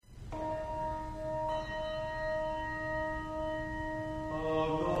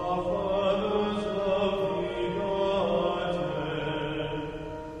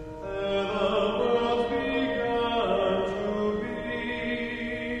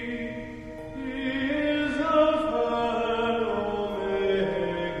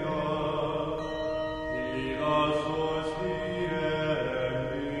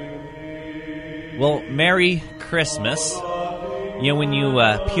Well, Merry Christmas. You know, when you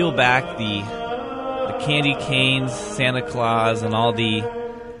peel back the candy canes, Santa Claus, and all the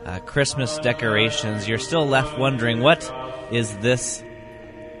Christmas decorations, you're still left wondering, what is this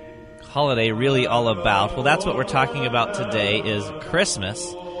holiday really all about? Well, that's what we're talking about today, is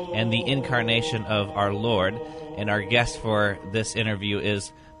Christmas and the incarnation of our Lord. And our guest for this interview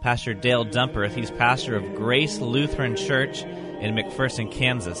is Pastor Dale Dumperth. He's pastor of Grace Lutheran Church in McPherson,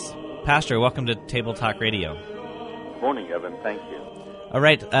 Kansas. Pastor, welcome to Table Talk Radio. Morning, Evan. Thank you. All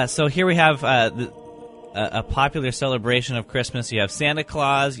right, so here we have a popular celebration of Christmas. You have Santa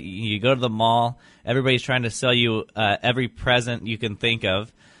Claus. You go to the mall. Everybody's trying to sell you every present you can think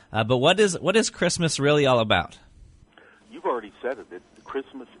of. But what is Christmas really all about? You've already said it.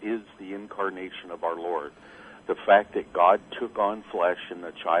 Christmas is the incarnation of our Lord. The fact that God took on flesh in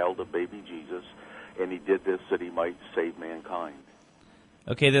the child of baby Jesus, and he did this that he might save mankind.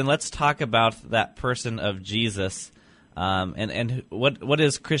 Okay, then let's talk about that person of Jesus, and what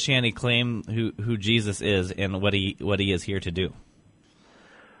does Christianity claim who Jesus is and what he is here to do?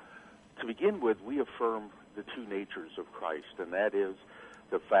 To begin with, we affirm the two natures of Christ, and that is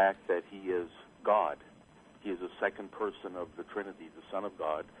the fact that he is God. He is a second person of the Trinity, the Son of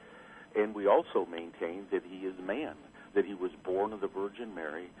God, and we also maintain that he is man, that he was born of the Virgin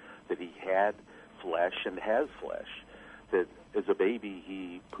Mary, that he had flesh and has flesh, that as a baby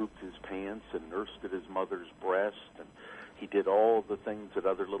he pooped his pants and nursed at his mother's breast, and he did all the things that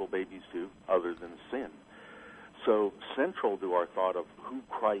other little babies do other than sin. So central to our thought of who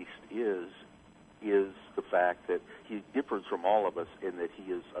Christ is the fact that he differs from all of us in that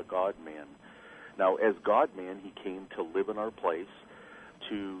he is a God-man. Now, as God-man, he came to live in our place,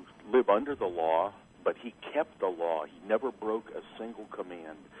 to live under the law, but he kept the law. He never broke a single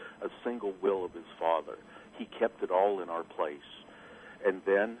command, a single will of his Father. He kept it all in our place. And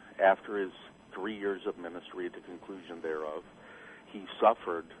then, after his 3 years of ministry, at the conclusion thereof, he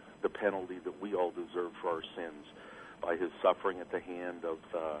suffered the penalty that we all deserve for our sins by his suffering at the hand of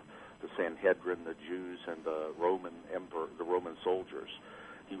the Sanhedrin, the Jews, and the Roman emperor, the Roman soldiers.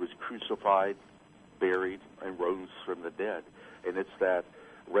 He was crucified, buried, and rose from the dead. And it's that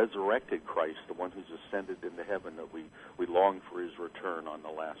resurrected Christ, the one who's ascended into heaven, that we long for his return on the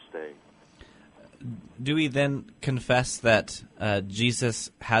last day. Do we then confess that Jesus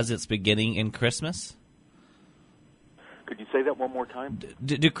has its beginning in Christmas? Could you say that one more time?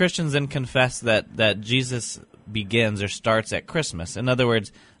 Do Christians then confess that Jesus begins or starts at Christmas? In other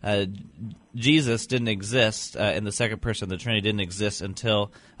words, Jesus didn't exist in the second person of the Trinity, didn't exist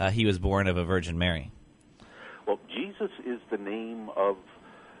until he was born of a Virgin Mary. Well, Jesus is the name of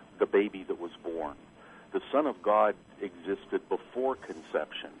the baby that was born. The Son of God existed before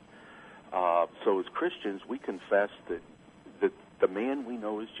conception. So as Christians, we confess that the man we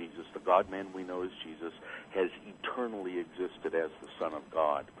know as Jesus, the God-man we know as Jesus, has eternally existed as the Son of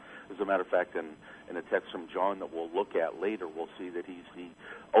God. As a matter of fact, in a text from John that we'll look at later, we'll see that he's the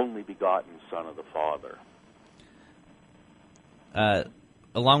only begotten Son of the Father.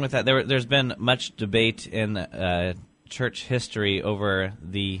 Along with that, there's been much debate in church history over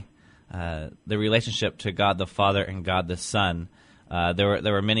the relationship to God the Father and God the Son. There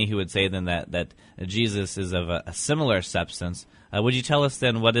were many who would say then that Jesus is of a similar substance. Would you tell us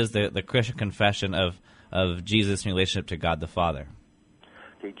then what is the Christian confession of Jesus' relationship to God the Father?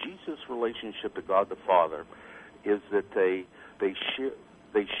 Okay, Jesus' relationship to God the Father is that they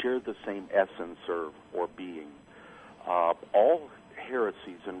share the same essence or being. All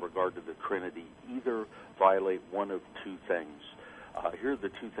heresies in regard to the Trinity either violate one of two things. Here are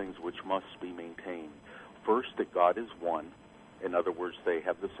the two things which must be maintained. First, that God is one. In other words, they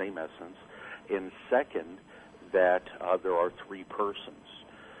have the same essence. And second, that there are three persons.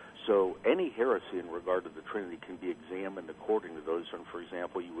 So any heresy in regard to the Trinity can be examined according to those. And for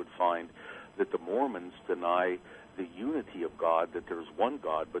example, you would find that the Mormons deny the unity of God, that there's one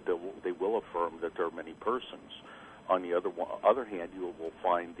God, but they will affirm that there are many persons. On the other hand, you will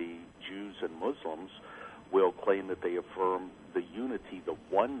find the Jews and Muslims will claim that they affirm the unity, the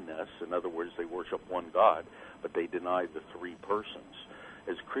oneness. In other words, they worship one God, but they deny the three persons.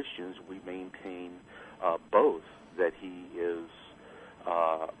 As Christians, we maintain both, that he is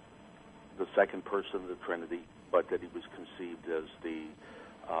the second person of the Trinity, but that he was conceived as the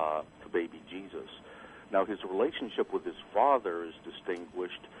baby Jesus. Now, his relationship with his Father is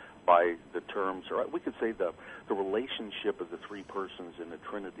distinguished by the terms, or we could say the relationship of the three persons in the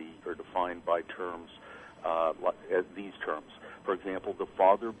Trinity are defined by terms, these terms. For example, the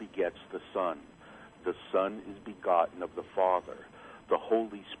Father begets the Son. The Son is begotten of the Father. The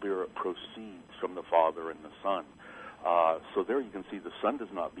Holy Spirit proceeds from the Father and the Son. So there you can see the Son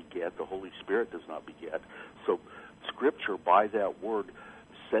does not beget, the Holy Spirit does not beget. So Scripture, by that word,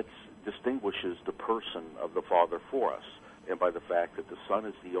 distinguishes the person of the Father for us. And by the fact that the Son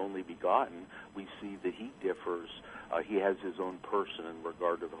is the only begotten, we see that he differs. He has his own person in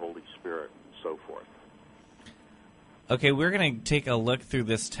regard to the Holy Spirit and so forth. Okay, we're going to take a look through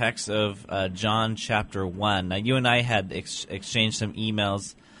this text of John chapter 1. Now, you and I had exchanged some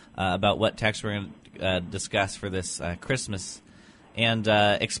emails about what text we're going to discuss for this Christmas. And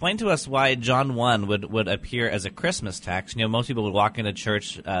explain to us why John 1 would appear as a Christmas text. You know, most people would walk into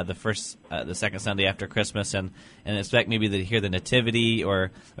church the second Sunday after Christmas and expect maybe to hear the Nativity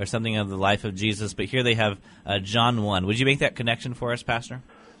or something of the life of Jesus. But here they have John 1. Would you make that connection for us, Pastor?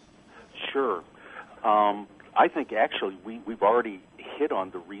 Sure. I think actually we've already hit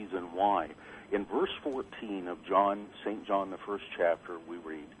on the reason why. In verse 14 of St. John, the first chapter, we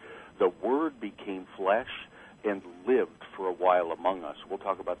read, "The Word became flesh and lived for a while among us." We'll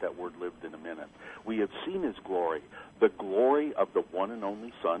talk about that word lived in a minute. "We have seen his glory, the glory of the one and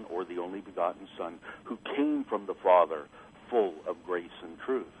only Son," or the only begotten Son, "who came from the Father, full of grace and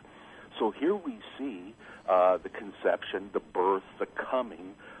truth." So here we see the conception, the birth, the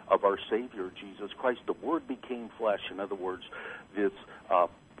coming of our Savior, Jesus Christ. The Word became flesh. In other words, this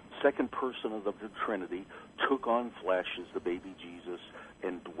second person of the Trinity took on flesh as the baby Jesus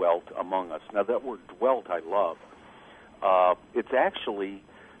and dwelt among us. Now, that word dwelt I love. It's actually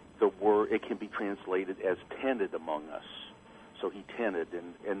the word, it can be translated as tended among us. So he tended,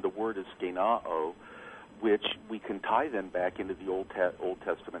 and the word is skenao, which we can tie then back into the Old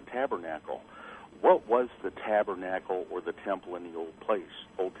Testament tabernacle. What was the tabernacle or the temple in the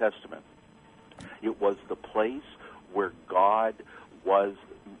Old Testament? It was the place where God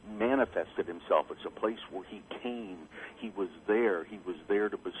manifested himself. It's a place where he came. He was there. He was there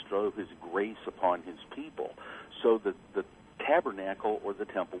to bestow his grace upon his people. So the tabernacle or the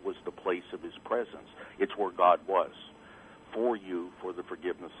temple was the place of his presence. It's where God was for you for the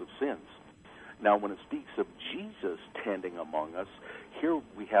forgiveness of sins. Now, when it speaks of Jesus tending among us, here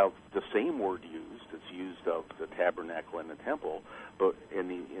we have the same word used. It's used of the tabernacle and the temple, but in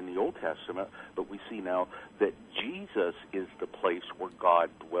the Old Testament. But we see now that Jesus is the place where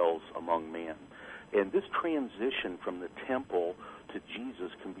God dwells among man. And this transition from the temple to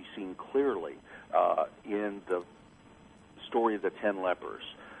Jesus can be seen clearly in the story of the 10 lepers.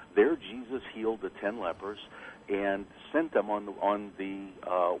 There, Jesus healed the 10 lepers and sent them on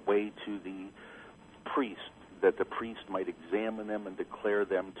the way to the priest, that the priest might examine them and declare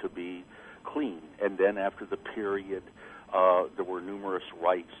them to be clean. And then after the period, there were numerous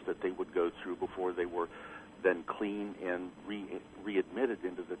rites that they would go through before they were then clean and readmitted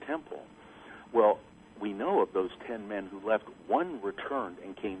into the temple. Well, we know of those 10 men who left, one returned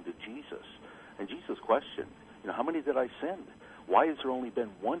and came to Jesus. And Jesus questioned, how many did I send? Why has there only been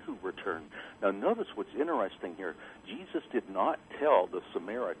one who returned? Now, notice what's interesting here. Jesus did not tell the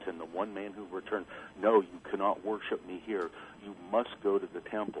Samaritan, the one man who returned, no, you cannot worship me here. You must go to the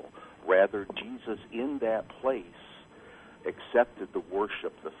temple. Rather, Jesus, in that place, accepted the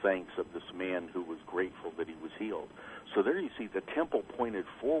worship, the thanks of this man who was grateful that he was healed. So there you see the temple pointed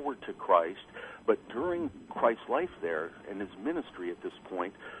forward to Christ, but during Christ's life there and his ministry at this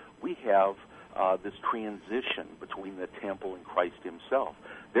point, we have this transition between the temple and Christ himself.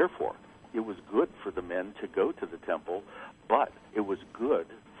 Therefore, it was good for the men to go to the temple, but it was good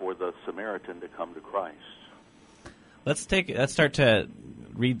for the Samaritan to come to Christ. Let's start to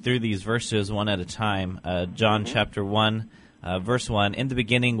read through these verses one at a time. John chapter 1, verse 1, "In the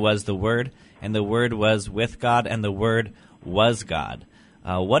beginning was the Word, and the Word was with God, and the Word was God."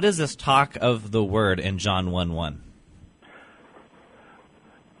 What is this talk of the Word in John 1:1?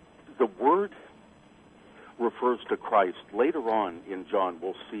 The Word refers to Christ. Later on in John,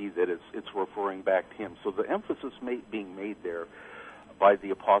 we'll see that it's referring back to him. So the emphasis being made there by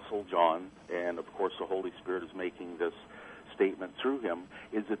the Apostle John, and of course the Holy Spirit is making this statement through him,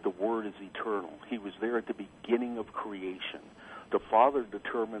 is that the Word is eternal. He was there at the beginning of creation. The Father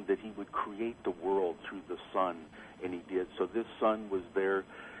determined that he would create the world through the Son, and he did. So this Son was there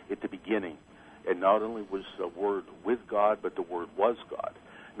at the beginning. And not only was the Word with God, but the Word was God.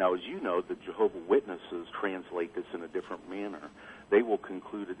 Now, as you know, the Jehovah's Witnesses translate this in a different manner. They will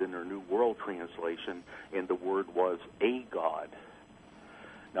conclude it in their New World Translation, and the Word was a God.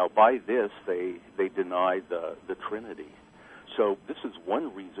 Now, by this, they deny the Trinity. So this is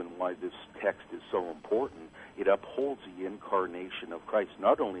one reason why this text is so important. It upholds the incarnation of Christ,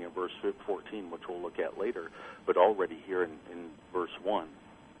 not only in verse 14, which we'll look at later, but already here in verse 1.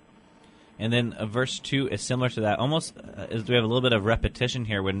 And then verse 2 is similar to that. Almost, we have a little bit of repetition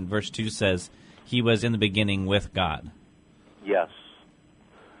here when verse 2 says, he was in the beginning with God. Yes,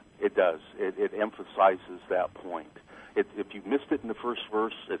 it does. It emphasizes that point. If you missed it in the first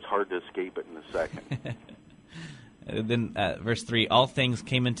verse, it's hard to escape it in the second. Then verse 3, all things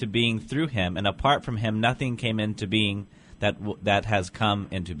came into being through him, and apart from him nothing came into being that has come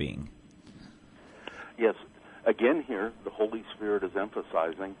into being. Yes. Again here, the Holy Spirit is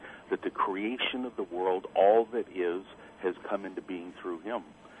emphasizing that the creation of the world, all that is, has come into being through him.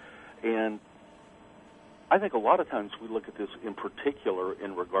 And I think a lot of times we look at this in particular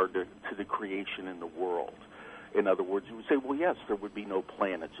in regard to the creation in the world. In other words, you would say, well, yes, there would be no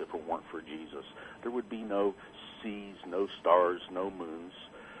planets if it weren't for Jesus. There would be no seas, no stars, no moons.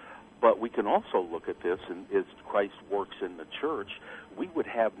 But we can also look at this, and as Christ works in the church, we would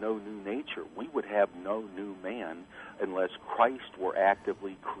have no new nature. We would have no new man unless Christ were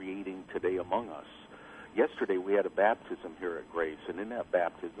actively creating today among us. Yesterday we had a baptism here at Grace, and in that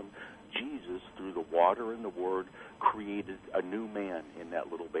baptism, Jesus, through the water and the Word, created a new man in that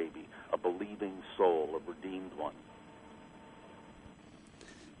little baby, a believing soul, a redeemed one.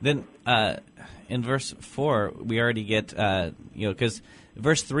 Then in verse 4, we already get, because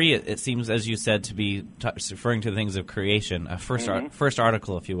verse 3, it seems, as you said, to be referring to the things of creation, a first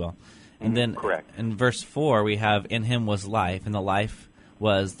article, if you will. And then correct. In verse 4, we have, in him was life, and the life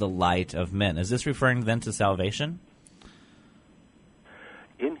was the light of men. Is this referring then to salvation?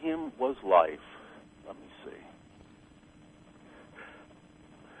 In him was life. Let me see.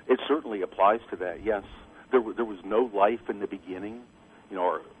 It certainly applies to that, yes. There was no life in the beginning,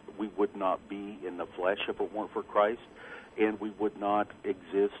 or we would not be in the flesh if it weren't for Christ, and we would not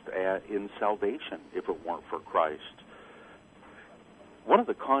exist in salvation if it weren't for Christ. One of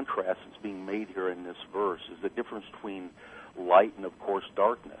the contrasts that's being made here in this verse is the difference between light and, of course,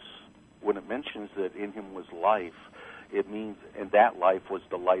 darkness. When it mentions that in him was life, it means, and that life was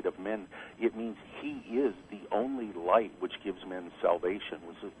the light of men, it means he is the only light which gives men salvation,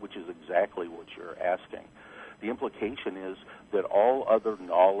 which is exactly what you're asking. The implication is that all other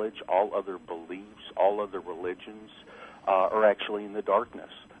knowledge, all other beliefs, all other religions are actually in the darkness.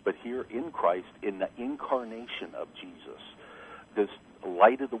 But here in Christ, in the incarnation of Jesus, this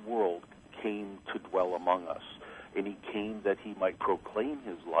light of the world came to dwell among us. And he came that he might proclaim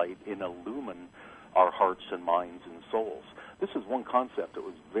his light and illumine our hearts and minds and souls. This is one concept that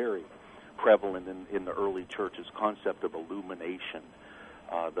was very prevalent in the early church's concept of illumination.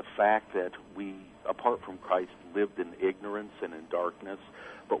 The fact that we, apart from Christ, lived in ignorance and in darkness,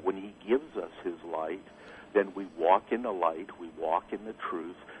 but when he gives us his light, then we walk in the light, we walk in the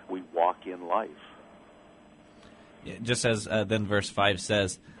truth, we walk in life. Yeah, just as then verse 5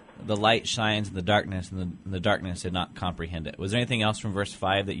 says, the light shines in the darkness, and the darkness did not comprehend it. Was there anything else from verse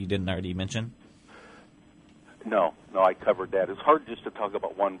 5 that you didn't already mention? No, I covered that. It's hard just to talk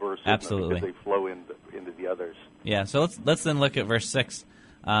about one verse, absolutely, because they flow into the others. Yeah, so let's then look at verse 6.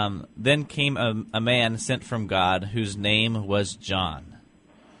 Then came a man sent from God whose name was John.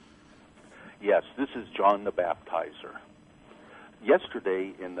 Yes, this is John the Baptizer.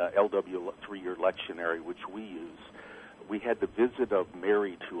 Yesterday in the LW 3-year lectionary, which we use, we had the visit of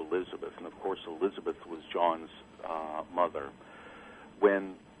Mary to Elizabeth, and of course Elizabeth was John's mother.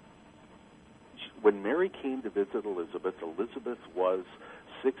 When Mary came to visit Elizabeth, Elizabeth was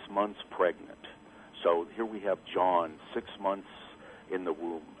 6 months pregnant. So here we have John, 6 months in the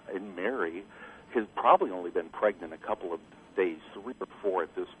womb. And Mary has probably only been pregnant a couple of days, 3 or 4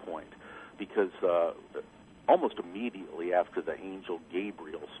 at this point, because almost immediately after the angel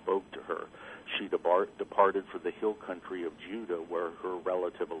Gabriel spoke to her, she departed for the hill country of Judah, where her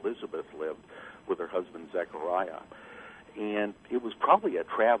relative Elizabeth lived with her husband Zechariah. And it was probably a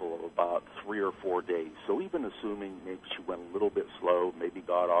travel of about 3 or 4 days. So even assuming maybe she went a little bit slow, maybe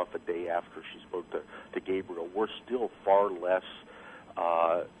got off a day after she spoke to Gabriel, we're still far less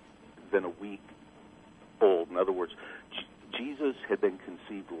than a week old. In other words, Jesus had been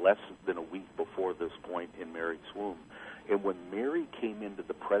conceived less than a week before this point in Mary's womb. And when Mary came into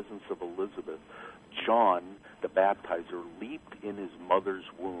the presence of Elizabeth, John, the baptizer, leaped in his mother's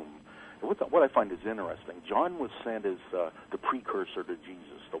womb. And what I find is interesting, John was sent as the precursor to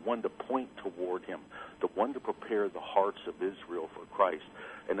Jesus, the one to point toward him, the one to prepare the hearts of Israel for Christ.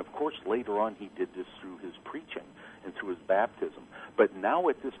 And of course, later on, he did this through his preaching and through his baptism. But now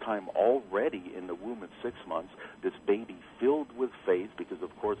at this time, already in the womb at 6 months, this baby filled with faith, because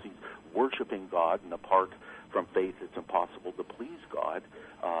of course he's worshiping God, and apart from faith it's impossible to please God.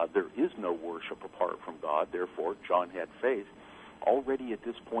 There is no worship apart from God, therefore John had faith. Already at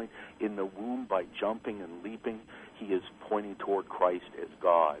this point in the womb, by jumping and leaping, he is pointing toward Christ as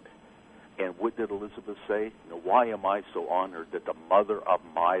God. And what did Elizabeth say? Why am I so honored that the mother of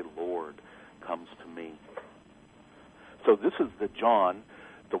my Lord comes to me. So this is the John,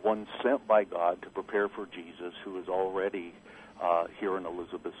 the one sent by God to prepare for Jesus, who is already here in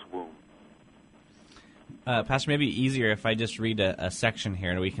Elizabeth's womb. Pastor, maybe easier if I just read a section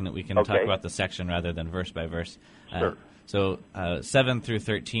here, and we can Okay. talk about the section rather than verse by verse. Sure. So 7 through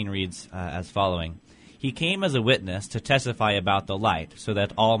 13 reads as following: He came as a witness to testify about the light, so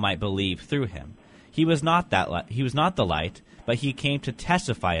that all might believe through him. He was not he was not the light, but he came to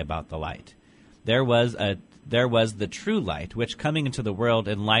testify about the light. There was the true light, which coming into the world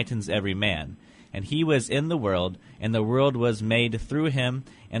enlightens every man. And he was in the world, and the world was made through him,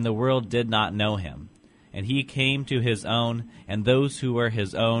 and the world did not know him. And he came to his own, and those who were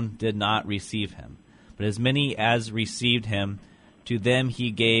his own did not receive him. But as many as received him, to them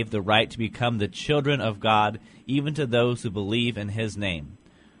he gave the right to become the children of God, even to those who believe in his name,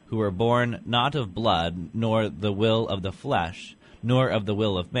 who were born not of blood, nor the will of the flesh, nor of the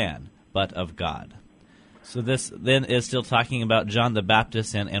will of man, but of God. So this then is still talking about John the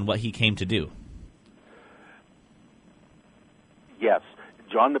Baptist and what he came to do. Yes,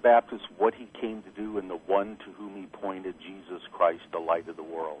 John the Baptist, what he came to do, and the one to whom he pointed, Jesus Christ, the light of the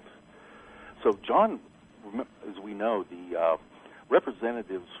world. So John, as we know, the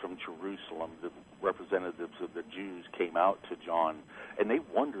representatives from Jerusalem, the representatives of the Jews, came out to John, and they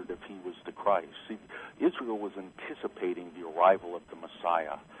wondered if he was the Christ. See, Israel was anticipating the arrival of the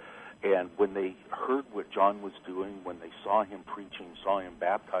Messiah. And when they heard what John was doing, when they saw him preaching, saw him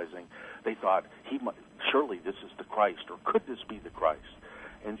baptizing, they thought, surely this is the Christ, or could this be the Christ?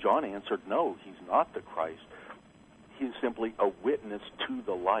 And John answered, no, he's not the Christ. He's simply a witness to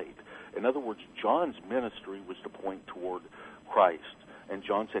the light. In other words, John's ministry was to point toward Christ. And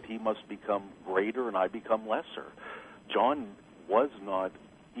John said, he must become greater and I become lesser. John was not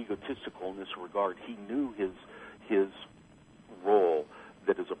egotistical in this regard. He knew his role,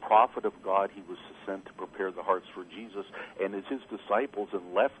 that as a prophet of God, he was sent to prepare the hearts for Jesus. And as his disciples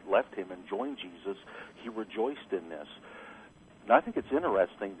left him and joined Jesus, he rejoiced in this. And I think it's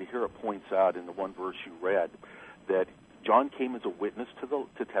interesting to hear it points out in the one verse you read that John came as a witness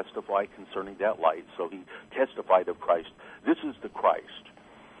to testify concerning that light. So he testified of Christ. This is the Christ.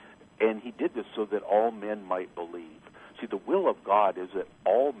 And he did this so that all men might believe. See, the will of God is that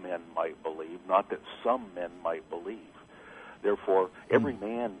all men might believe, not that some men might believe. Therefore, every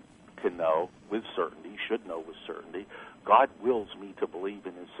man can know with certainty, should know with certainty, God wills me to believe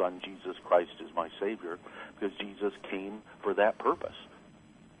in his Son, Jesus Christ, as my Savior, because Jesus came for that purpose.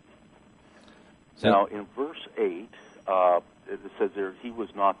 Now, in verse 8, it says there, he was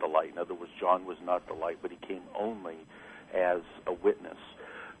not the light. In other words, John was not the light, but he came only as a witness.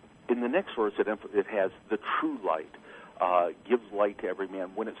 In the next verse, it has the true light. Gives light to every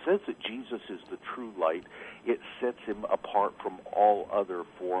man. When it says that Jesus is the true light, it sets him apart from all other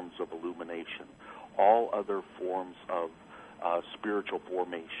forms of illumination, all other forms of spiritual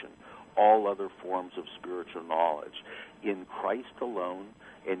formation, all other forms of spiritual knowledge. In Christ alone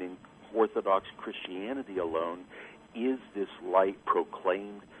and in Orthodox Christianity alone is this light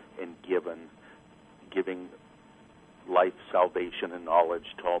proclaimed and giving life, salvation, and knowledge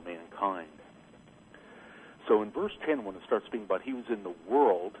to all mankind. So in verse 10, when it starts speaking about he was in the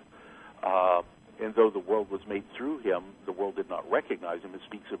world, and though the world was made through him, the world did not recognize him, it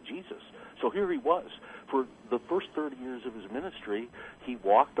speaks of Jesus. So here he was. For the first 30 years of his ministry, he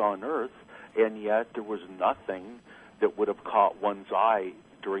walked on earth, and yet there was nothing that would have caught one's eye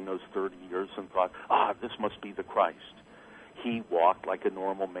during those 30 years and thought, this must be the Christ. He walked like a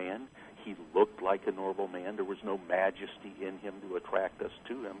normal man. He looked like a normal man. There was no majesty in him to attract us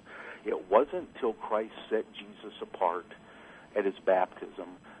to him. It wasn't until Christ set Jesus apart at his baptism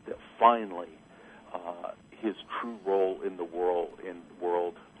that finally his true role in the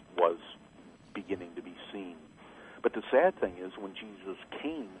world was beginning to be seen. But the sad thing is, when Jesus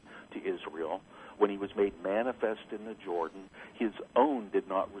came to Israel, when he was made manifest in the Jordan, his own did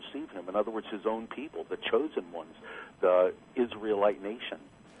not receive him. In other words, his own people, the chosen ones, the Israelite nation.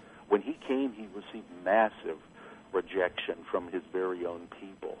 When he came, he received massive rejection from his very own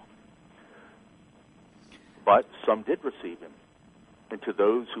people. But some did receive him. And to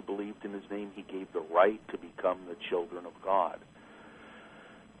those who believed in his name, he gave the right to become the children of God.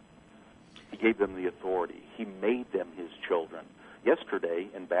 He gave them the authority. He made them his children. Yesterday,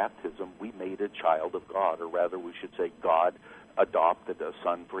 in baptism, we made a child of God, or rather we should say God adopted a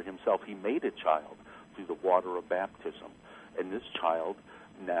son for himself. He made a child through the water of baptism. And this child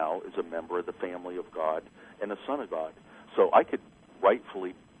now is a member of the family of God and a son of God. So I could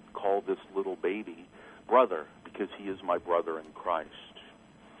rightfully call this little baby brother, because he is my brother in Christ.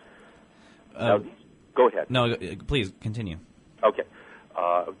 Now, go ahead. No, please continue. Okay.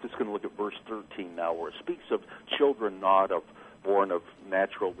 I'm just going to look at verse 13 now, where it speaks of children not of born of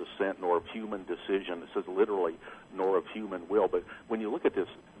natural descent, nor of human decision. It says literally, nor of human will. But when you look at this,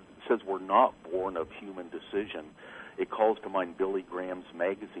 it says we're not born of human decision. It calls to mind Billy Graham's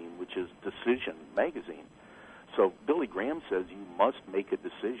magazine, which is Decision magazine. So Billy Graham says you must make a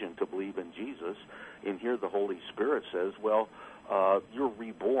decision to believe in Jesus. And here the Holy Spirit says, well, you're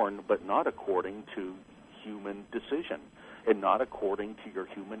reborn, but not according to human decision, and not according to your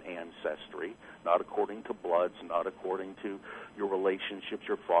human ancestry, not according to bloods, not according to your relationships,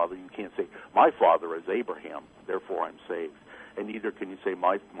 your father. You can't say, my father is Abraham, therefore I'm saved. And neither can you say,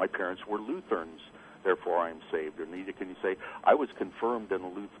 my parents were Lutherans, therefore I'm saved. Or neither can you say, I was confirmed in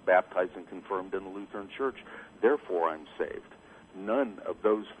baptized and confirmed in the Lutheran Church, therefore I'm saved. None of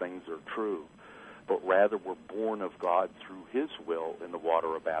those things are true, but rather we're born of God through His will in the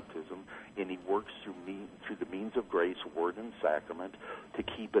water of baptism, and He works through the means of grace, word, and sacrament to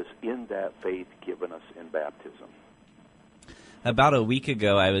keep us in that faith given us in baptism. About a week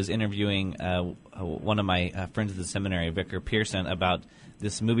ago, I was interviewing one of my friends at the seminary, Vicar Pearson, about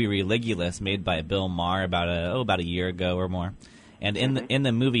this movie Religulous made by Bill Maher about a year ago or more. And in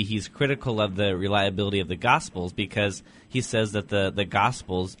the movie, he's critical of the reliability of the Gospels because he says that the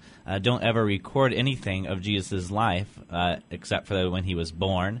Gospels don't ever record anything of Jesus' life except for when he was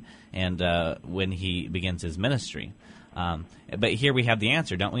born and when he begins his ministry. But here we have the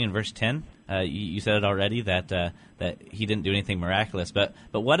answer, don't we? In verse 10, you said it already that he didn't do anything miraculous. But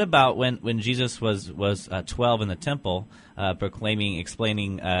what about when Jesus was 12 in the temple,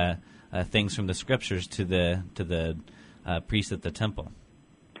 explaining things from the Scriptures to the priests at the temple?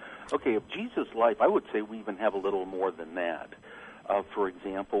 Okay, of Jesus' life, I would say we even have a little more than that. For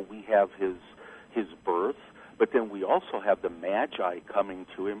example, we have his birth, but then we also have the Magi coming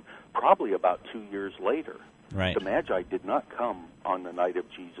to him probably about 2 years later. Right. The Magi did not come on the night of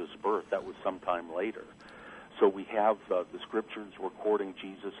Jesus' birth. That was sometime later. So we have the Scriptures recording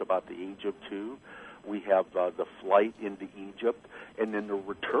Jesus about the age of 2. We have the flight into Egypt, and then the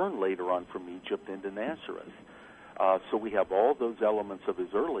return later on from Egypt into Nazareth. So we have all those elements of his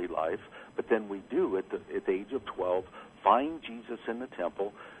early life, but then we do, at the age of 12, find Jesus in the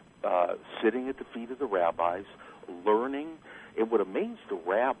temple, sitting at the feet of the rabbis, learning. And what amazed the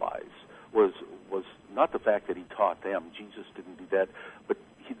rabbis was not the fact that he taught them. Jesus didn't do that, but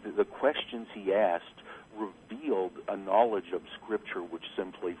the questions he asked revealed a knowledge of Scripture which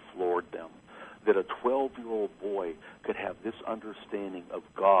simply floored them. That a 12-year-old boy could have this understanding of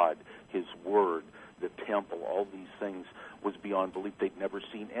God, His Word, the temple, all these things was beyond belief. They'd never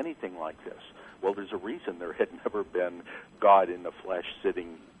seen anything like this. Well, there's a reason there had never been God in the flesh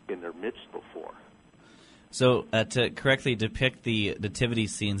sitting in their midst before. So to correctly depict the nativity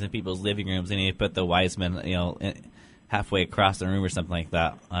scenes in people's living rooms, they need to put the wise men, halfway across the room or something like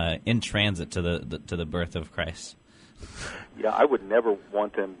that, in transit to the birth of Christ. Yeah, I would never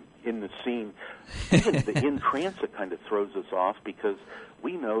want them in the scene. Even the in transit kind of throws us off because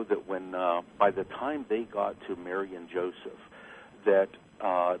we know that when by the time they got to Mary and Joseph, that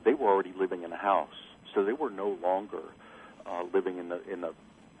they were already living in a house, so they were no longer living in the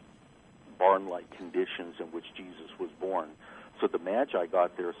barn-like conditions in which Jesus was born. So the Magi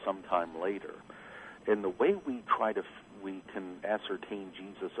got there sometime later, and the way we can ascertain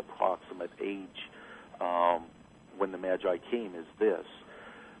Jesus' approximate age when the Magi came is this.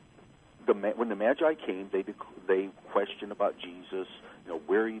 When the Magi came, they questioned about Jesus,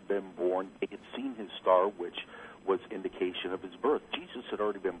 where he'd been born. They had seen his star, which was indication of his birth. Jesus had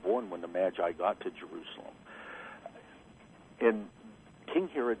already been born when the Magi got to Jerusalem. And King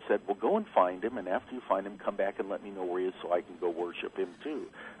Herod said, well, go and find him, and after you find him, come back and let me know where he is so I can go worship him too.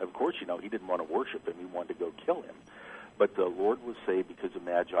 Of course, he didn't want to worship him. He wanted to go kill him. But the Lord was saved because the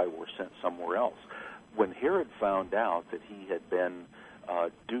Magi were sent somewhere else. When Herod found out that he had been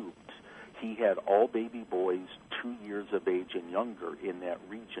duped, he had all baby boys 2 years of age and younger in that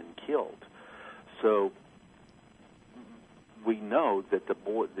region killed. So we know that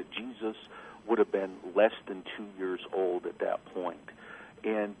that Jesus would have been less than 2 years old at that point.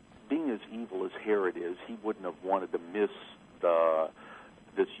 And being as evil as Herod is, he wouldn't have wanted to miss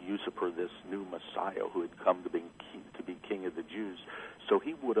this usurper, this new Messiah who had come to be king of the Jews. So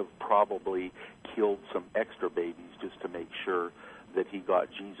he would have probably killed some extra babies just to make sure that he got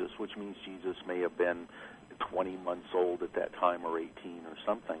Jesus, which means Jesus may have been 20 months old at that time or 18 or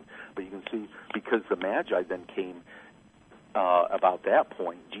something. But you can see, because the Magi then came about that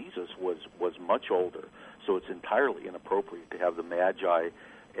point, Jesus was much older. So it's entirely inappropriate to have the Magi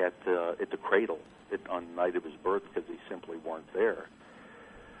at the cradle on the night of his birth because they simply weren't there.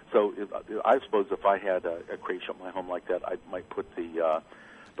 So I suppose if I had a creche at my home like that, I might put the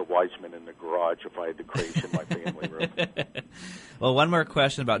Wiseman in the garage if I had the creche in my family room. Well, one more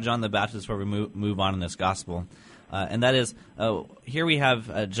question about John the Baptist before we move on in this gospel, and that is, here we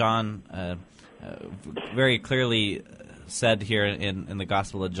have John very clearly said here in the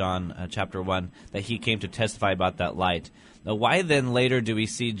Gospel of John, chapter 1, that he came to testify about that light. Now, why then later do we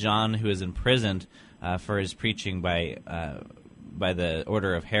see John, who is imprisoned for his preaching by the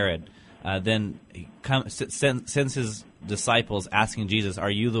order of Herod, then sends his disciples asking Jesus,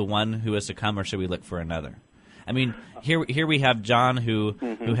 "Are you the one who is to come, or should we look for another?" I mean, here we have John who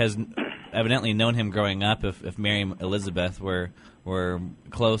has evidently known him growing up. If Mary and Elizabeth were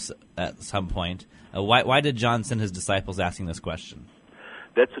close at some point, why did John send his disciples asking this question?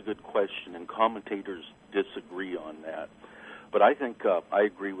 That's a good question, and commentators disagree on that. But I think I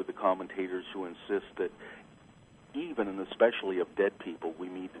agree with the commentators who insist that even and especially of dead people, we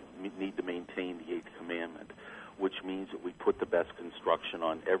need to maintain the Eighth Commandment, which means that we put the best construction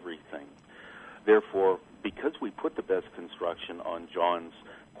on everything. Therefore, because we put the best construction on John's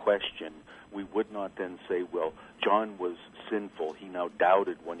question, we would not then say, well, John was sinful. He now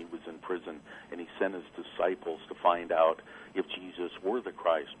doubted when he was in prison, and he sent his disciples to find out if Jesus were the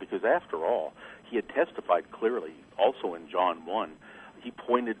Christ. Because after all, he had testified clearly, also in John 1, he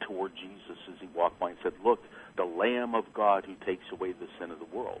pointed toward Jesus as he walked by and said, "Look, the Lamb of God who takes away the sin of the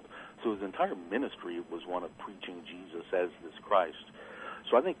world." So his entire ministry was one of preaching Jesus as this Christ.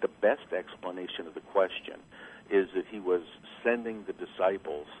 So I think the best explanation of the question is that he was sending the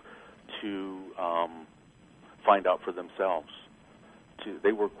disciples to find out for themselves.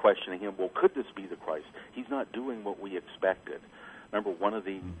 They were questioning him, well, could this be the Christ? He's not doing what we expected. Remember, one of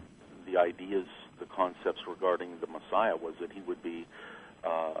the ideas, the concepts regarding the Messiah was that he would be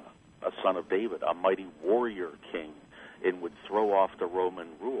a son of David, a mighty warrior king, and would throw off the Roman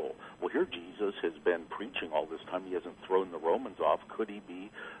rule. Well, here Jesus has been preaching all this time. He hasn't thrown the Romans off. Could he be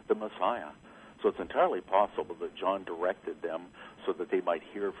the Messiah? So it's entirely possible that John directed them so that they might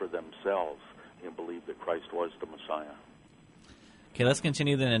hear for themselves and believe that Christ was the Messiah. Okay, let's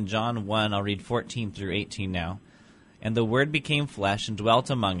continue then in John 1. I'll read 14 through 18 now. "And the Word became flesh and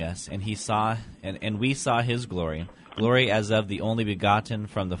dwelt among us, and we saw his glory, glory as of the only begotten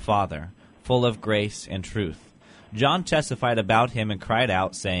from the Father, full of grace and truth. John testified about him and cried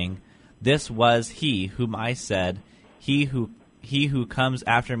out, saying, 'This was he whom I said, he who comes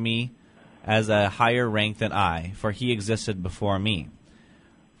after me as a higher rank than I, for he existed before me.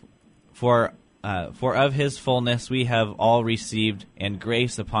 For of his fullness we have all received, and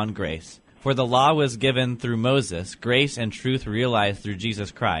grace upon grace. For the law was given through Moses, grace and truth realized through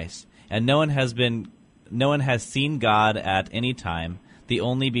Jesus Christ. And no one has seen God at any time, the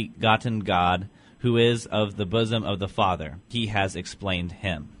only begotten God, who is of the bosom of the Father. He has explained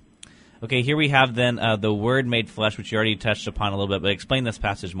him.'" Okay, here we have then the Word made flesh, which you already touched upon a little bit, but explain this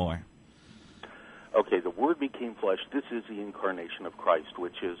passage more. Okay, the Word became flesh. This is the incarnation of Christ,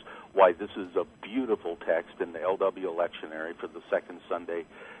 which is why this is a beautiful text in the LW lectionary for the second Sunday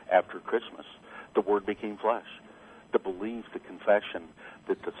after Christmas. The Word became flesh. The belief, the confession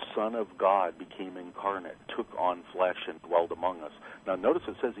that the Son of God became incarnate, took on flesh and dwelled among us. Now notice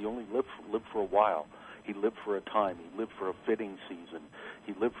it says he only lived for a while. He lived for a time. He lived for a fitting season.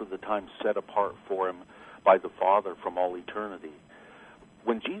 He lived for the time set apart for him by the Father from all eternity.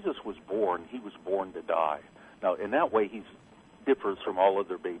 When Jesus was born, he was born to die. Now, in that way, he differs from all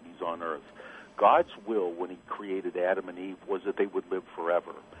other babies on earth. God's will when he created Adam and Eve was that they would live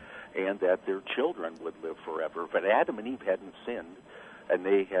forever and that their children would live forever. But Adam and Eve hadn't sinned, and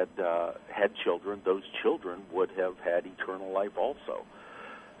they had children. Those children would have had eternal life also.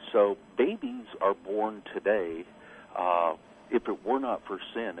 So babies are born today. If it were not for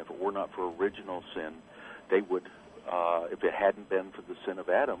sin, if it were not for original sin, they would, if it hadn't been for the sin of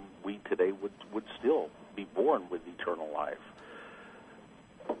Adam, we today would still be born with eternal life.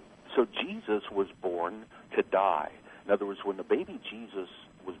 So Jesus was born to die. In other words, when the baby Jesus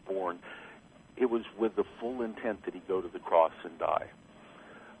was born, it was with the full intent that he go to the cross and die.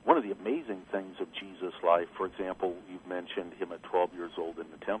 One of the amazing things of Jesus' life, for example, you've mentioned him at 12 years old in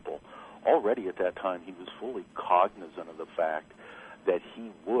the temple. Already at that time, he was fully cognizant of the fact that he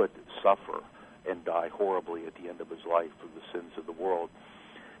would suffer and die horribly at the end of his life for the sins of the world.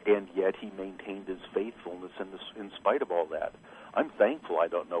 And yet he maintained his faithfulness in spite of all that. I'm thankful I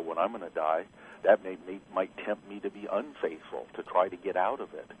don't know when I'm going to die. That might tempt me to be unfaithful, to try to get out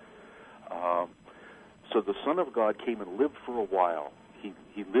of it. So the Son of God came and lived for a while.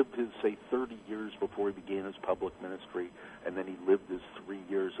 He lived his, 30 years before he began his public ministry, and then he lived his 3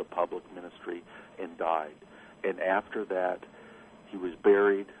 years of public ministry and died. And after that, he was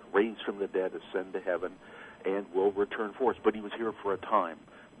buried, raised from the dead, ascend to heaven, and will return for us. But he was here for a time,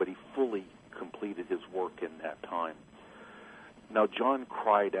 but he fully completed his work in that time. Now, John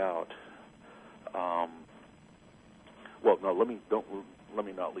cried out. Let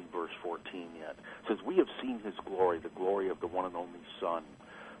me not leave verse 14 yet. It says, "We have seen his glory, the glory of the one and only Son,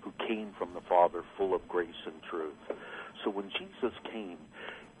 who came from the Father, full of grace and truth." So when Jesus came,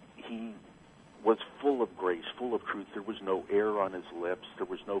 he was full of grace, full of truth. There was no error on his lips. There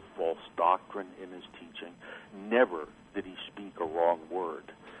was no false doctrine in his teaching. Never did he speak a wrong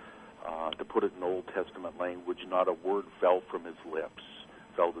word. To put it in Old Testament language, not a word fell from his lips,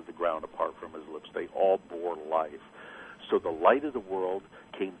 fell to the ground apart from his lips. They all bore life. So the light of the world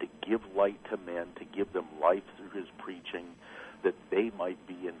came to give light to men, to give them life through his preaching, that they might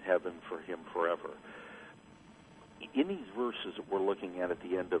be in heaven for him forever. In these verses that we're looking at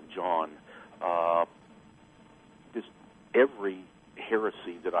the end of John, just every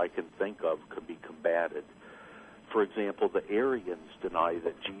heresy that I can think of could be combated. For example, the Arians deny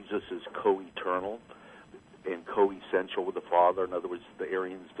that Jesus is co-eternal and co-essential with the Father. In other words, the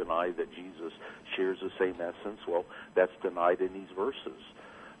Arians deny that Jesus shares the same essence. Well, that's denied in these verses.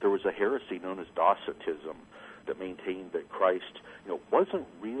 There was a heresy known as Docetism that maintained that Christ, wasn't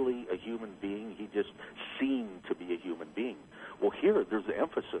really a human being. He just seemed to be a human being. Well, here, there's the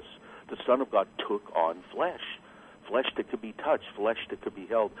emphasis. The Son of God took on flesh. Flesh that could be touched, flesh that could be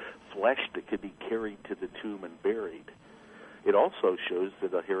held, flesh that could be carried to the tomb and buried. It also shows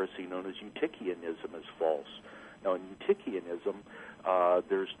that a heresy known as Eutychianism is false. Now, in Eutychianism,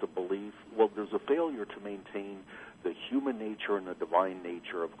 there's the belief, there's a failure to maintain the human nature and the divine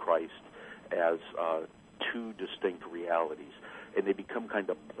nature of Christ as two distinct realities, and they become kind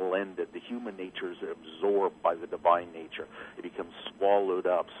of blended. The human nature is absorbed by the divine nature. It becomes swallowed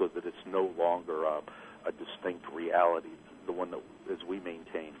up so that it's no longer a distinct reality, the one that as we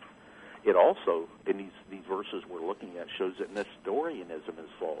maintain. It also, in these verses we're looking at, shows that Nestorianism is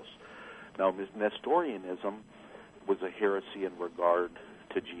false. Now, Nestorianism was a heresy in regard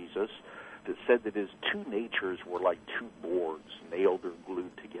to Jesus that said that his two natures were like two boards, nailed or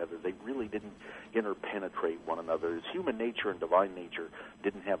glued together. They really didn't interpenetrate one another. His human nature and divine nature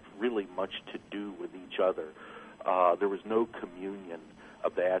didn't have really much to do with each other. There was no communion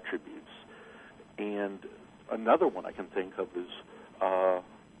of the attributes. And another one I can think of is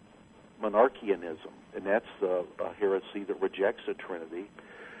monarchianism, and that's a heresy that rejects the Trinity.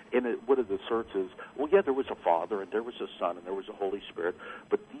 And what it asserts is, there was a Father, and there was a Son, and there was a Holy Spirit,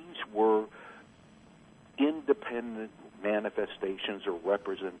 but these were independent manifestations or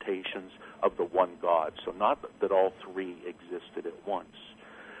representations of the one God. So not that all three existed at once.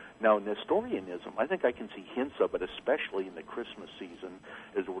 Now, Nestorianism, I think I can see hints of it, especially in the Christmas season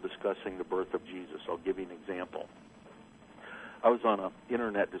as we're discussing the birth of Jesus. I'll give you an example. I was on an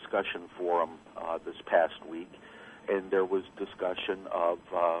internet discussion forum this past week, and there was discussion of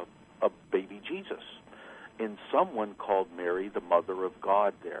baby Jesus. And someone called Mary the Mother of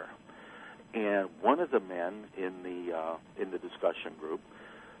God there. And one of the men in the discussion group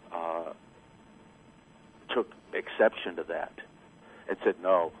took exception to that and said,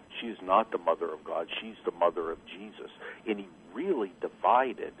 no, she is not the Mother of God. She's the Mother of Jesus. And he really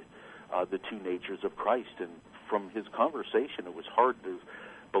divided the two natures of Christ. And from his conversation, it was hard to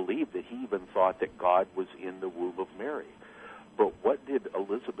believe that he even thought that God was in the womb of Mary. But what did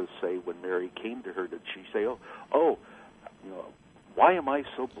Elizabeth say when Mary came to her? Did she say, why am I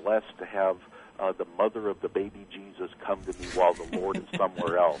so blessed to have the mother of the baby Jesus come to me while the Lord is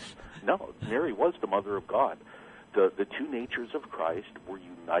somewhere else? No, Mary was the Mother of God. The two natures of Christ were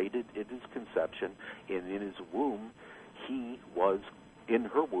united in his conception, and in his womb, in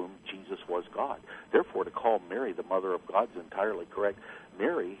her womb, Jesus was God. Therefore, to call Mary the Mother of God is entirely correct.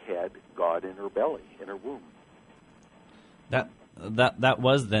 Mary had God in her belly, in her womb. That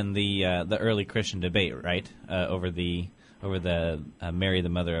was then the early Christian debate, right? Over the Mary the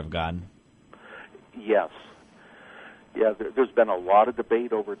Mother of God. Yes. Yeah, there's been a lot of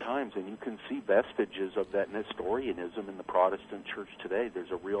debate over times, and you can see vestiges of that Nestorianism in the Protestant church today.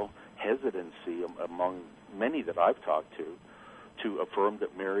 There's a real hesitancy among many that I've talked to affirm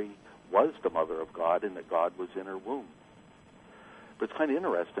that Mary was the Mother of God and that God was in her womb. But it's kind of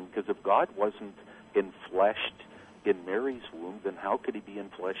interesting, because if God wasn't enfleshed in Mary's womb, then how could he be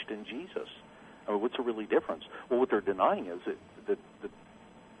enfleshed in Jesus? I mean, what's the really difference? Well, what they're denying is that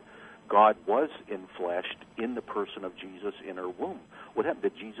God was enfleshed in the person of Jesus in her womb. What happened?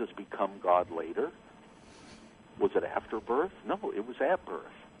 Did Jesus become God later? Was it after birth? No, it was at birth.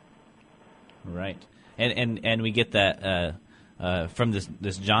 Right, and we get that from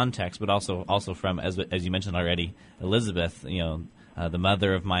this John text, but also from, as you mentioned already, Elizabeth. the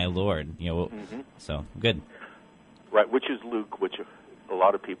mother of my Lord. So good. Right, which is Luke, which a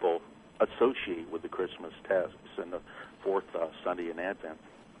lot of people associate with the Christmas texts and the fourth Sunday in Advent.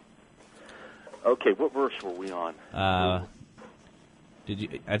 Okay, what verse were we on? I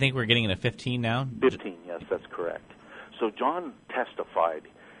think we're getting into 15 now. 15, yes, that's correct. So John testified.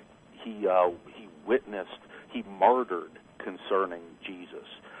 He witnessed. He martyred concerning Jesus.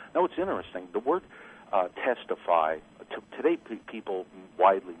 Now, it's interesting. The word testify. Today, people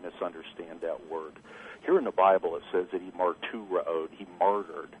widely misunderstand that word. Here in the Bible, it says that he martyroed. He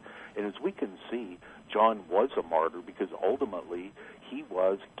martyred. And as we can see, John was a martyr because ultimately he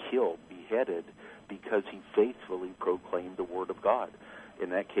was killed, beheaded, because he faithfully proclaimed the Word of God. In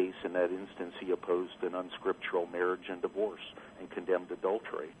that case, in that instance, he opposed an unscriptural marriage and divorce and condemned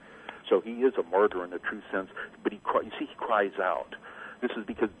adultery. So he is a martyr in the true sense, but he cries out. This is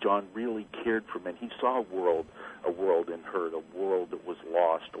because John really cared for men. He saw a world in hurt, a world that was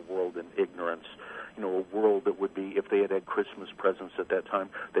lost, a world in ignorance, a world that would be, if they had Christmas presents at that time,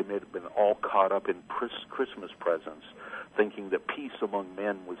 they may have been all caught up in Christmas presents, thinking that peace among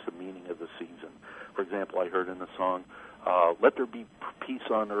men was the meaning of the season. For example, I heard in the song, let there be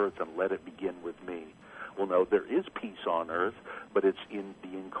peace on earth and let it begin with me. Well, no, there is peace on earth, but it's in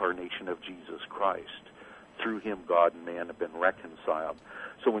the incarnation of Jesus Christ. Through him, God and man have been reconciled.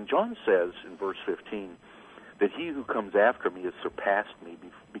 So when John says in verse 15 that he who comes after me has surpassed me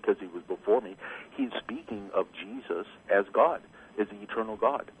because he was before me, he's speaking of Jesus as God, as the eternal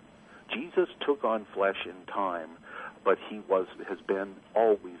God. Jesus took on flesh in time, but he has been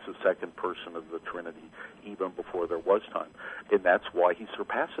always the second person of the Trinity, even before there was time. And that's why he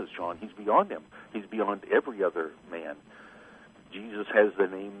surpasses John. He's beyond him. He's beyond every other man. Jesus has the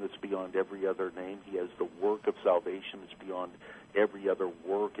name that's beyond every other name. He has the work of salvation that's beyond every other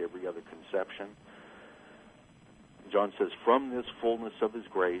work, every other conception. John says, from this fullness of his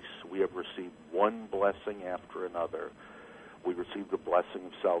grace, we have received one blessing after another. We receive the blessing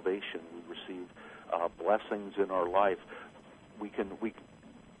of salvation. We receive blessings in our life. We can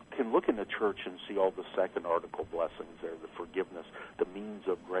look in the church and see all the second article blessings there, the forgiveness, the means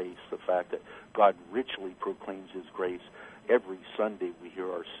of grace, the fact that God richly proclaims his grace. Every Sunday we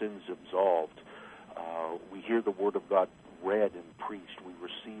hear our sins absolved. We hear the Word of God read and preached. We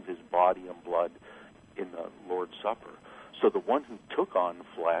receive his body and blood in the Lord's Supper. So the one who took on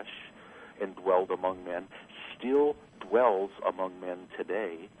flesh and dwelled among men still dwells among men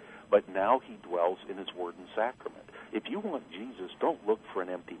today, but now he dwells in his word and sacrament. If you want Jesus, don't look for an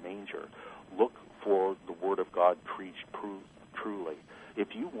empty manger. Look for the Word of God preached truly. If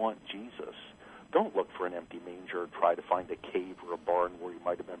you want Jesus, don't look for an empty manger and try to find a cave or a barn where he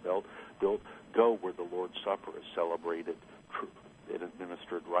might have been built. Go where the Lord's Supper is celebrated and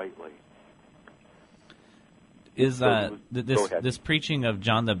administered rightly. Is this preaching of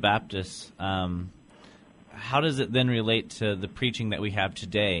John the Baptist, how does it then relate to the preaching that we have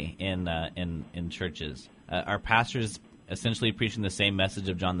today in churches? Are pastors essentially preaching the same message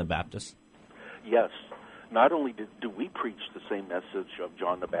of John the Baptist? Yes. Not only do we preach the same message of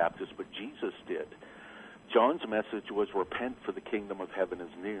John the Baptist, but Jesus did. John's message was, repent, for the kingdom of heaven is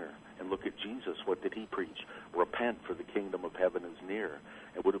near. And look at Jesus. What did he preach? Repent, for the kingdom of heaven is near.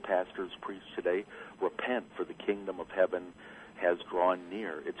 And what do pastors preach today? Repent, for the kingdom of heaven has drawn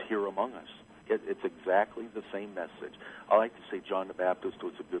near. It's here among us. It's exactly the same message. I like to say John the Baptist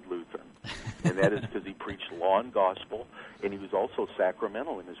was a good Lutheran, and that is because he preached law and gospel, and he was also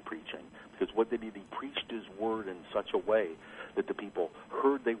sacramental in his preaching. Because what did he do? He preached his word in such a way that the people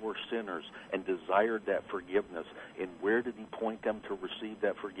heard they were sinners and desired that forgiveness. And where did he point them to receive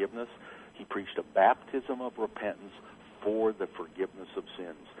that forgiveness? He preached a baptism of repentance for the forgiveness of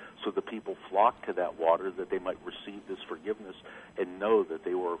sins. So the people flocked to that water that they might receive this forgiveness and know that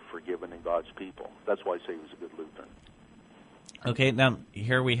they were forgiven in God's people. That's why I say he was a good Lutheran. Okay, now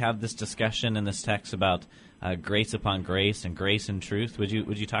here we have this discussion in this text about grace upon grace and grace and truth. Would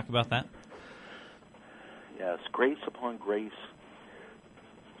you talk about that? Yes, grace upon grace.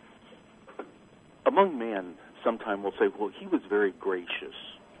 Among men, sometimes we'll say, well, he was very gracious.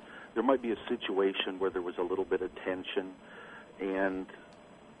 There might be a situation where there was a little bit of tension, and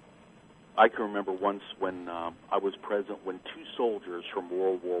I can remember once when I was present when two soldiers from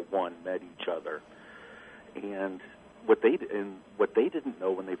World War I met each other, and what they didn't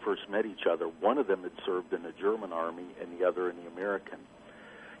know when they first met each other, one of them had served in the German army and the other in the American.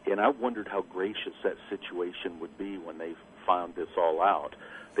 And I wondered how gracious that situation would be when they found this all out.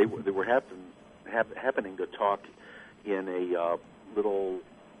 They were happening to talk in a little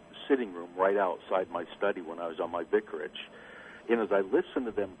sitting room right outside my study when I was on my vicarage. And as I listened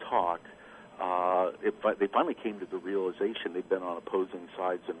to them talk, they finally came to the realization they'd been on opposing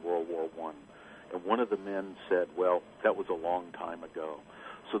sides in World War I. And one of the men said, well, that was a long time ago.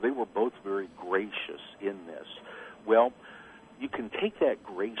 So they were both very gracious in this. Well, you can take that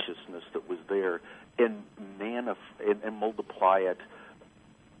graciousness that was there and multiply it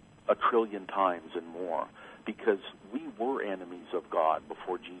 1 trillion times and more, because we were enemies of God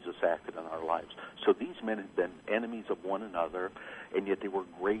before Jesus acted in our lives. So these men had been enemies of one another, and yet they were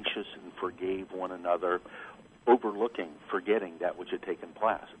gracious and forgave one another, forgetting that which had taken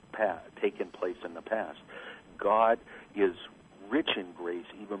place in the past. God is rich in grace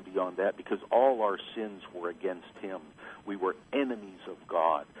even beyond that, because all our sins were against him. We were enemies of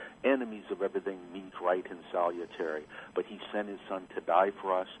God, enemies of everything meet, right, and salutary. But he sent his Son to die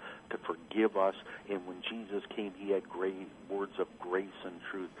for us, to forgive us. And when Jesus came, he had great words of grace and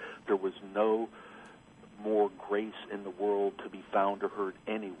truth. There was no more grace in the world to be found or heard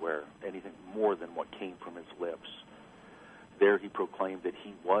anywhere, anything more than what came from his lips. There he proclaimed that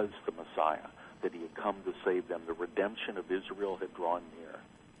he was the Messiah, that he had come to save them. The redemption of Israel had drawn near.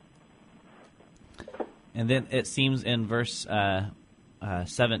 And then it seems in verse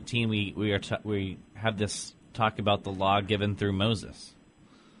 17 we have this talk about the law given through Moses.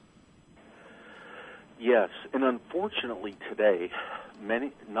 Yes, and unfortunately today,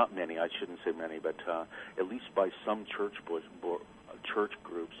 not many, I shouldn't say many, but at least by some church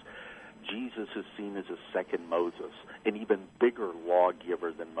groups, Jesus is seen as a second Moses, an even bigger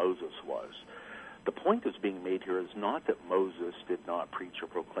lawgiver than Moses was. The point that's being made here is not that Moses did not preach or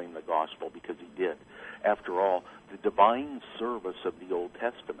proclaim the gospel, because he did. After all, the divine service of the Old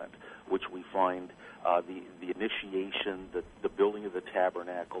Testament, which we find the initiation, the building of the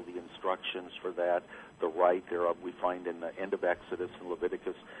tabernacle, the instructions for that, the rite thereof, we find in the end of Exodus and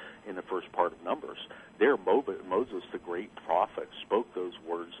Leviticus, in the first part of Numbers. There, Moses, the great prophet, spoke those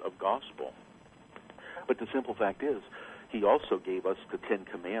words of gospel. But the simple fact is, he also gave us the Ten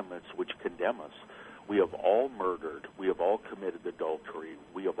Commandments, which condemn us. We have all murdered. We have all committed adultery.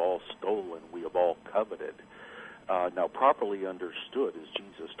 We have all stolen. We have all coveted. Now, properly understood, as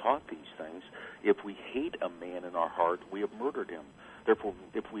Jesus taught these things, if we hate a man in our heart, we have murdered him. Therefore,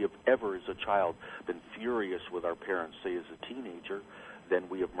 if we have ever, as a child, been furious with our parents, say as a teenager, then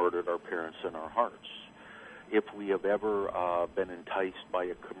we have murdered our parents in our hearts. If we have ever been enticed by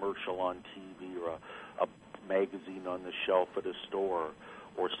a commercial on TV or a magazine on the shelf at a store,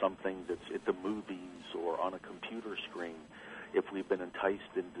 or something that's at the movies or on a computer screen, if we've been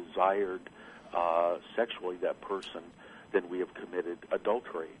enticed and desired sexually that person, then we have committed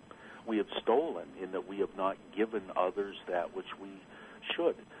adultery. We have stolen in that we have not given others that which we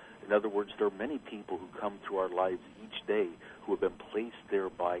should. In other words, there are many people who come through our lives each day who have been placed there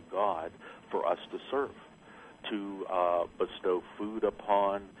by God for us to serve, to bestow food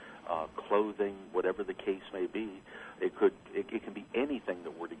upon, clothing, whatever the case may be. It can be anything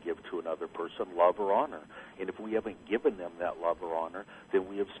that we're to give to another person, love or honor. And if we haven't given them that love or honor, then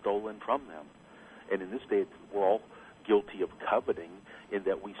we have stolen from them. And in this day, we're all guilty of coveting, in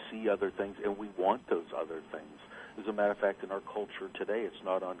that we see other things and we want those other things. As a matter of fact, in our culture today, it's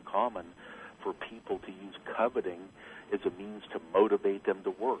not uncommon for people to use coveting as a means to motivate them to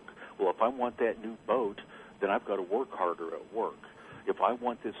work. Well, if I want that new boat, then I've got to work harder at work. If I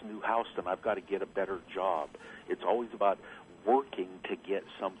want this new house, then I've got to get a better job. It's always about working to get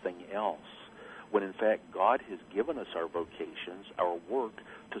something else, when in fact God has given us our vocations, our work,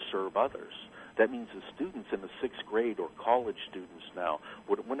 to serve others. That means the students in the 6th grade, or college students now,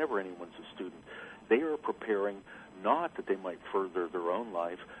 whenever anyone's a student, they are preparing not that they might further their own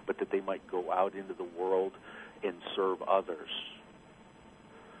life, but that they might go out into the world and serve others.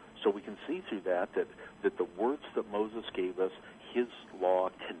 So we can see through that the words that Moses gave us, his law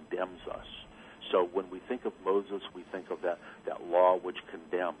condemns us. So when we think of Moses, we think of that law which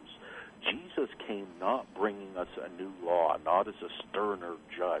condemns. Jesus came not bringing us a new law, not as a sterner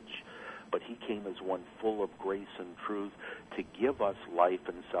judge, but he came as one full of grace and truth to give us life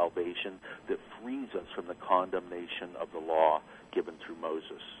and salvation that frees us from the condemnation of the law given through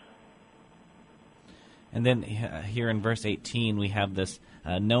Moses. And then here in verse 18 we have this,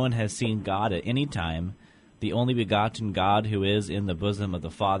 no one has seen God at any time. The only begotten God who is in the bosom of the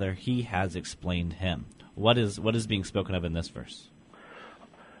Father, he has explained him. What is being spoken of in this verse?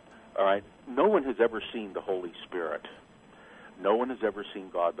 All right. No one has ever seen the Holy Spirit. No one has ever seen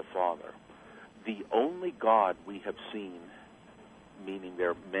God the Father. The only God we have seen, meaning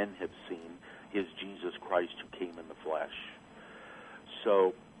their men have seen, is Jesus Christ, who came in the flesh.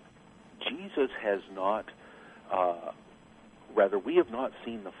 So Jesus has not, we have not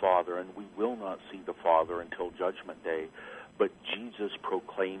seen the Father, and we will not see the Father until Judgment Day, but Jesus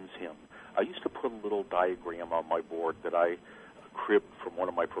proclaims him. I used to put a little diagram on my board that I cribbed from one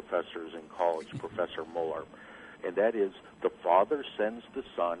of my professors in college, Professor Muller, and that is the Father sends the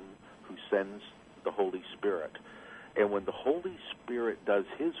Son, who sends the Holy Spirit. And when the Holy Spirit does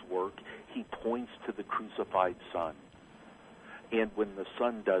his work, he points to the crucified Son. And when the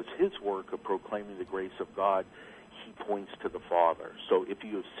Son does his work of proclaiming the grace of God, he points to the Father. So if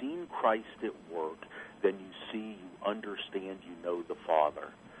you have seen Christ at work, then you see, you understand, you know the Father.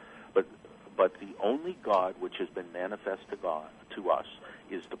 But the only God which has been manifest to us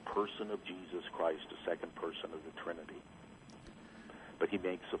is the person of Jesus Christ, the second person of the Trinity. But he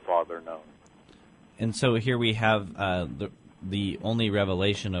makes the Father known. And so here we have the only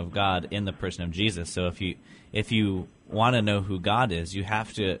revelation of God in the person of Jesus. So if you want to know who God is, you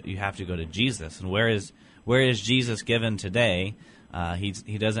have to go to Jesus. And where is Jesus given today?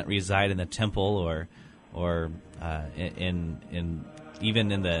 He doesn't reside in the temple or in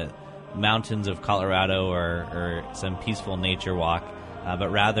even in the mountains of Colorado or some peaceful nature walk, but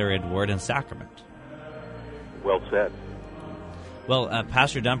rather in word and sacrament. Well said. Well,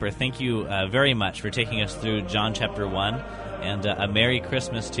 Pastor Dumper, thank you very much for taking us through John chapter 1, and a Merry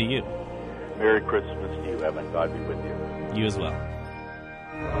Christmas to you. Merry Christmas to you, Evan. God be with you. You as well.